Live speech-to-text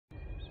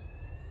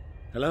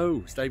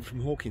Hello, it's David from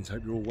Hawkins.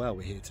 Hope you're all well.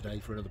 We're here today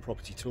for another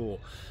property tour.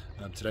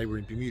 Today we're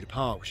in Bermuda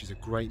Park, which is a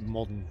great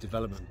modern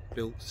development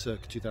built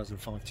circa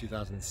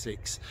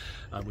 2005-2006.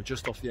 We're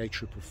just off the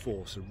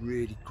A444, so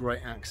really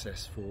great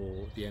access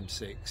for the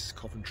M6,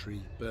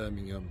 Coventry,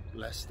 Birmingham,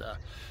 Leicester,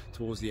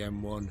 towards the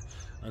M1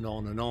 and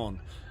on and on.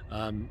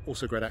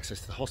 Also great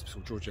access to the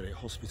hospital, George Eliot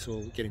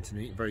Hospital, getting to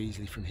Nuneaton very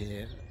easily from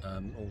here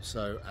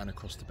also, and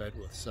across to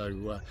Bedworth.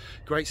 So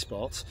great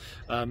spot.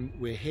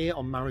 We're here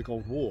on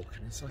Marigold Walk,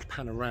 and as I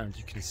pan around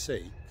you can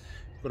see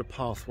we've got a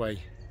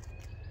pathway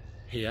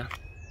here,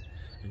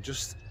 and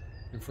just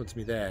in front of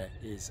me there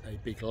is a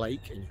big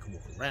lake, and you can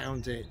walk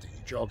around it, do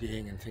your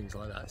jogging and things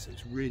like that. So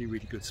it's a really,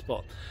 really good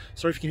spot.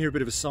 Sorry if you can hear a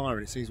bit of a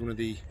siren. It seems one of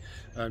the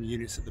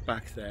units at the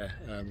back there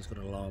has got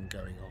an alarm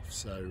going off,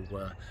 so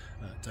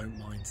don't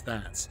mind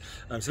that.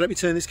 So let me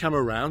turn this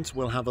camera around.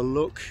 We'll have a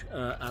look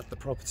at the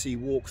property,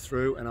 walk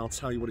through, and I'll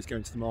tell you what it's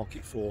going to the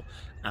market for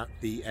at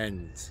the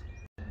end.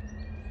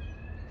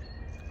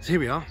 So here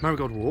we are,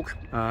 Marigold Walk.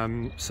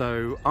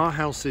 So our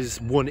house is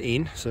one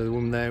in, so the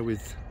one there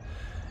with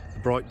the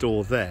bright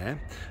door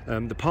there.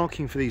 The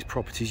parking for these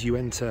properties, you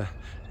enter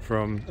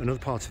from another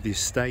part of the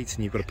estate,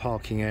 and you've got a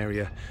parking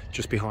area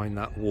just behind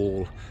that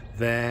wall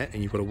there,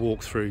 and you've got to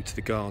walk through to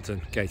the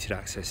garden, gated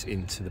access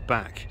into the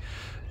back.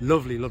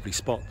 Lovely, lovely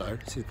spot though.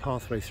 See the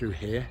pathway through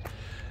here.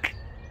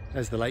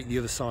 There's the lake, the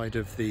other side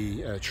of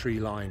the tree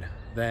line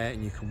there,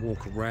 and you can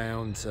walk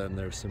around.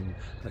 There's some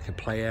like a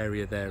play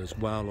area there as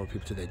well. A lot of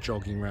people do their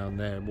jogging around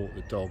there and walk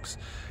the dogs,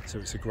 so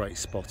it's a great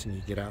spot, and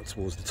you get out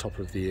towards the top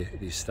of the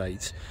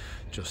estate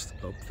just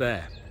up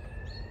there.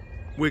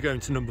 We're going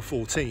to number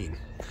 14,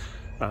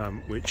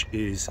 which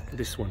is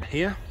this one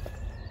here.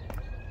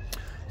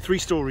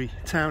 3-storey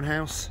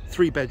townhouse,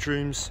 3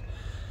 bedrooms.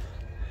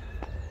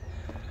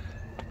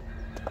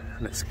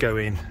 Let's go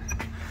in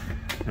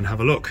and have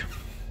a look.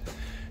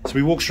 So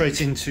we walk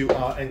straight into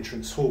our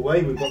entrance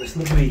hallway. We've got this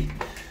lovely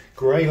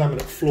grey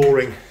laminate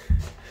flooring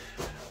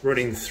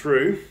running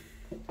through.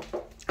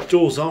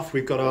 Doors off,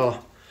 we've got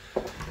our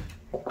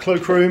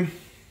cloakroom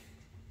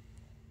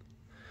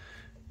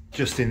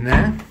just in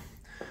there.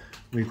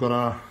 We've got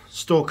our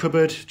store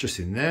cupboard just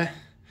in there,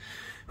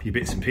 a few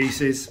bits and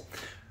pieces.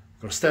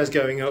 We've got stairs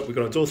going up, we've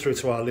got a door through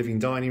to our living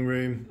dining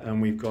room,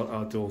 and we've got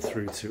our door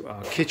through to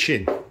our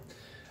kitchen.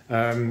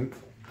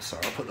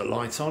 Sorry, I'll put the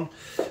light on.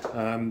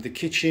 The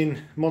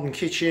kitchen, modern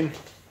kitchen.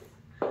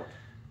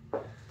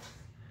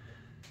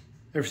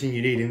 Everything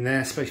you need in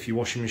there. Space for your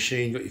washing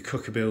machine, got your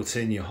cooker built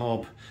in, your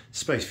hob,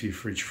 space for your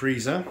fridge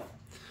freezer.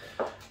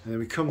 And then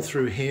we come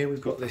through here,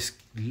 we've got this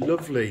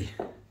lovely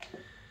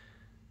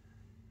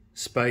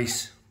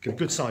space. Got a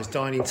good sized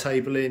dining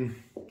table in,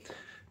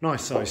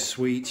 nice sized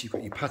suite. You've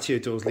got your patio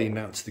doors leading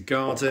out to the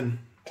garden.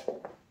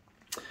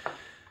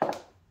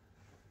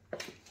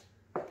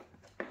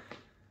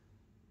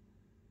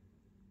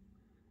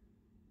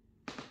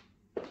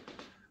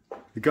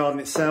 The garden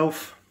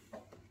itself,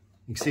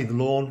 you can see the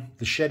lawn.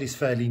 The shed is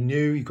fairly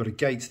new. You've got a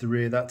gate to the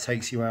rear that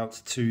takes you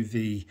out to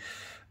the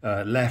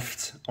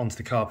left onto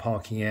the car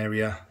parking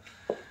area.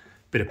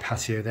 Bit of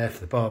patio there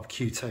for the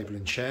barbecue table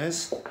and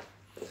chairs.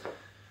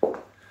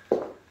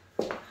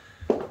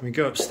 We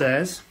go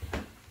upstairs.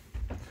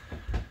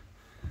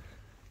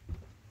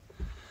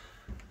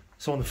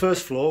 So on the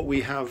first floor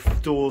we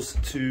have doors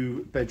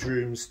to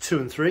bedrooms 2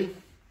 and 3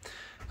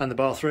 and the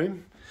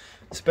bathroom.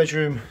 So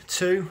bedroom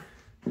 2.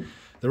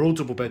 They're all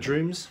double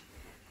bedrooms.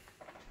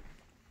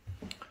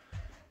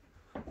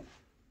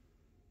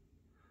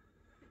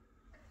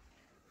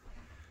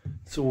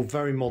 It's all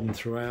very modern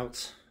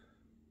throughout.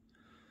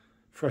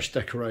 Fresh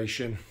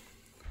decoration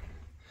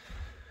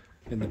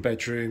in the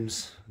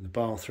bedrooms, and the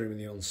bathroom and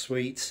the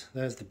ensuite.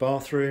 There's the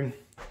bathroom.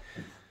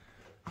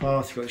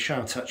 Bath, you've got the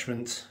shower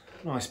attachment,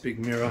 nice big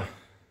mirror.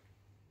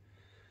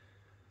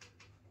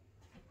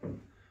 And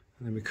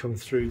then we come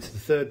through to the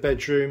 3rd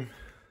bedroom.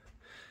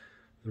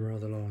 The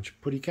rather large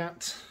putty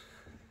cat.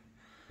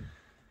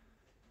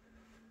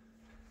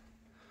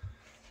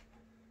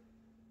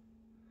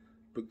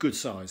 But good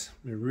size,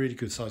 really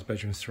good sized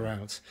bedrooms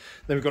throughout.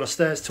 Then we've got our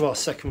stairs to our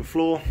 2nd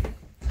floor.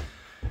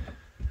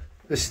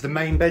 This is the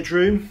main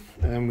bedroom,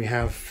 and we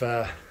have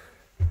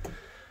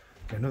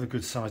another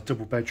good sized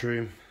double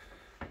bedroom.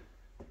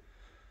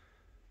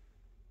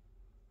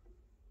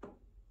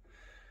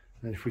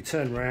 And if we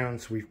turn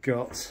around, we've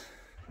got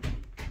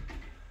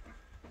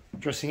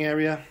dressing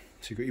area.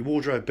 So you've got your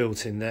wardrobe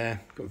built in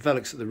there, got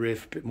Velux at the rear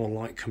for a bit more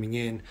light coming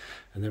in,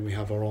 and then we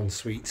have our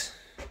ensuite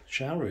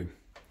shower room.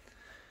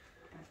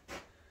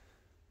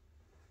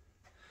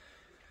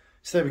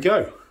 So there we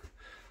go.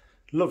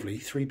 Lovely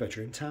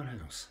 3-bedroom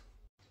townhouse.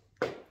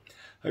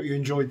 Hope you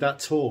enjoyed that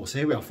tour. So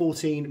here we are,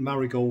 14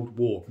 Marigold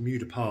Walk,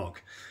 Bermuda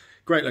Park.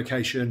 Great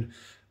location,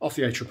 off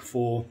the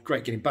A444,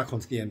 great getting back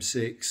onto the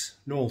M6,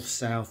 north,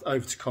 south,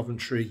 over to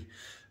Coventry.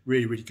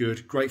 Really, really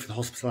good. Great for the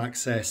hospital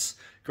access.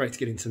 Great to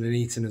get into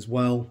Nuneaton as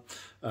well.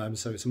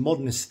 So it's a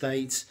modern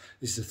estate.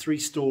 This is a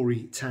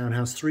 3-storey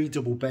townhouse, 3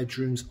 double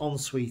bedrooms,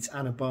 ensuite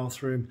and a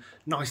bathroom.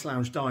 Nice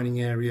lounge dining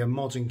area,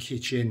 modern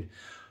kitchen,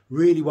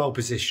 really well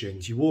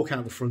positioned. You walk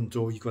out the front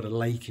door, you've got a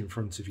lake in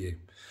front of you.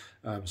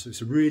 So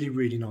it's a really,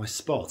 really nice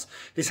spot.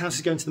 This house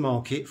is going to the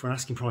market for an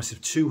asking price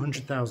of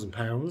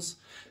 £200,000,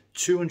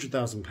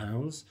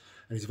 £200,000,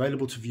 and it's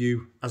available to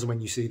view as and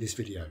when you see this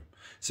video.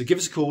 So give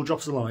us a call, drop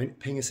us a line,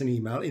 ping us an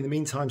email. In the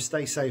meantime,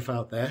 stay safe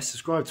out there.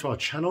 Subscribe to our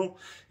channel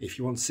if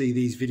you want to see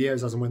these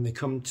videos as and when they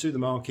come to the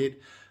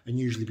market, and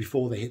usually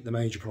before they hit the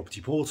major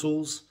property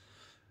portals.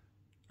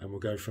 And we'll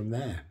go from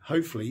there.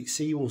 Hopefully,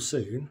 see you all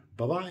soon.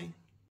 Bye-bye.